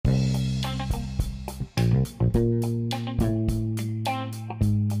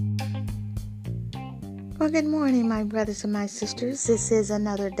Well, good morning, my brothers and my sisters. This is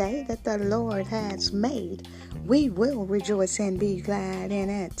another day that the Lord has made. We will rejoice and be glad in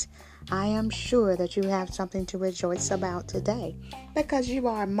it. I am sure that you have something to rejoice about today because you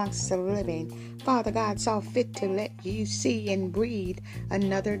are amongst the living. Father God saw fit to let you see and breathe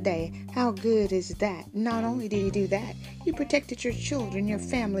another day. How good is that? Not only did He do that, He protected your children, your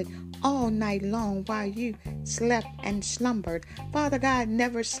family, all night long while you slept and slumbered. Father God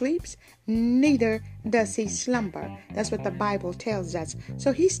never sleeps, neither does He slumber. That's what the Bible tells us.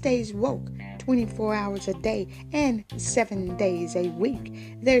 So He stays woke 24 hours a day and 7 days a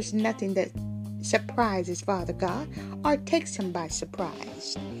week. There's nothing that surprises Father God or takes Him by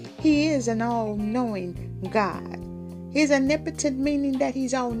surprise. He is an all-knowing God. He's omnipotent, meaning that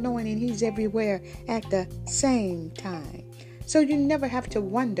He's all-knowing and He's everywhere at the same time. So you never have to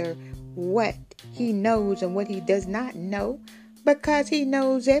wonder what He knows and what He does not know, because He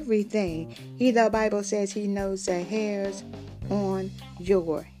knows everything. The Bible says He knows the hairs on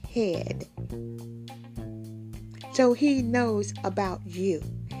your head. So He knows about you.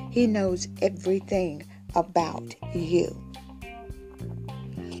 He knows everything about you.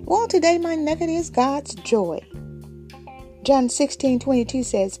 Well, today my nugget is God's joy. John 16:22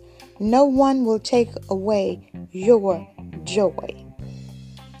 says, "No one will take away your joy."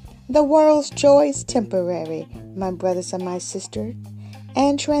 The world's joy is temporary, my brothers and my sisters,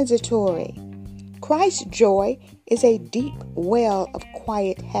 and transitory. Christ's joy is a deep well of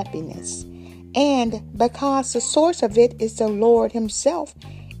quiet happiness, and because the source of it is the Lord Himself,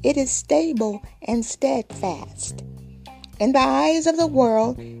 it is stable and steadfast. In the eyes of the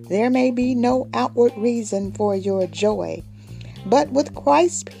world, there may be no outward reason for your joy, but with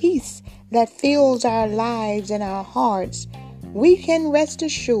Christ's peace that fills our lives and our hearts, we can rest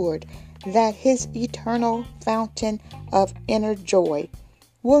assured that His eternal fountain of inner joy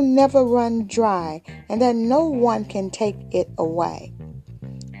will never run dry and that no one can take it away.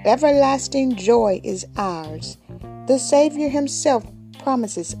 Everlasting joy is ours. The Savior Himself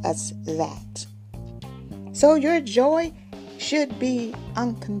promises us that. So your joy should be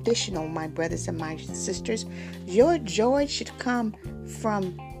unconditional, my brothers and my sisters. Your joy should come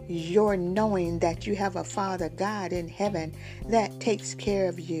from your knowing that you have a Father God in heaven that takes care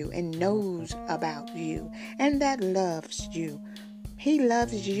of you and knows about you and that loves you. He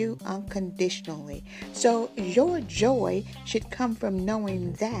loves you unconditionally. So your joy should come from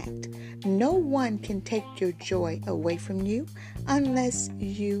knowing that no one can take your joy away from you unless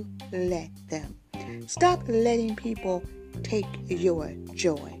you let them. Stop letting people take your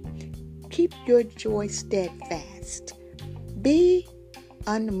joy. Keep your joy steadfast. Be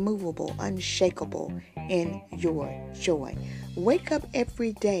unmovable, unshakable in your joy. Wake up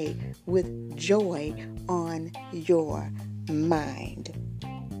every day with joy on your mind.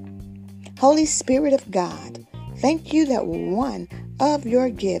 Holy Spirit of God, thank you that one of your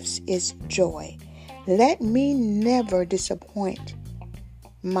gifts is joy. Let me never disappoint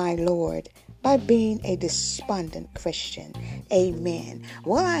my Lord by being a despondent Christian. Amen.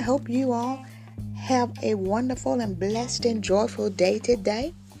 Well, I hope you all have a wonderful and blessed and joyful day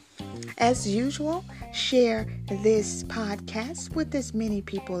today. As usual, share this podcast with as many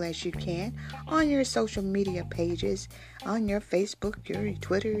people as you can on your social media pages, on your Facebook, your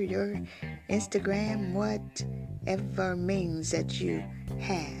Twitter, your Instagram, whatever means that you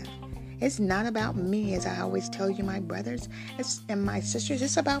have. It's not about me, as I always tell you, my brothers and my sisters.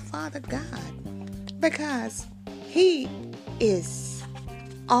 It's about Father God, because He is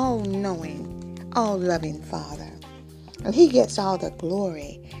all-knowing, all-loving Father. And He gets all the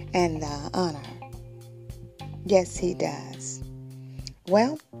glory and the honor. Yes, He does.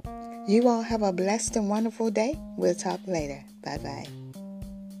 Well, you all have a blessed and wonderful day. We'll talk later. Bye-bye.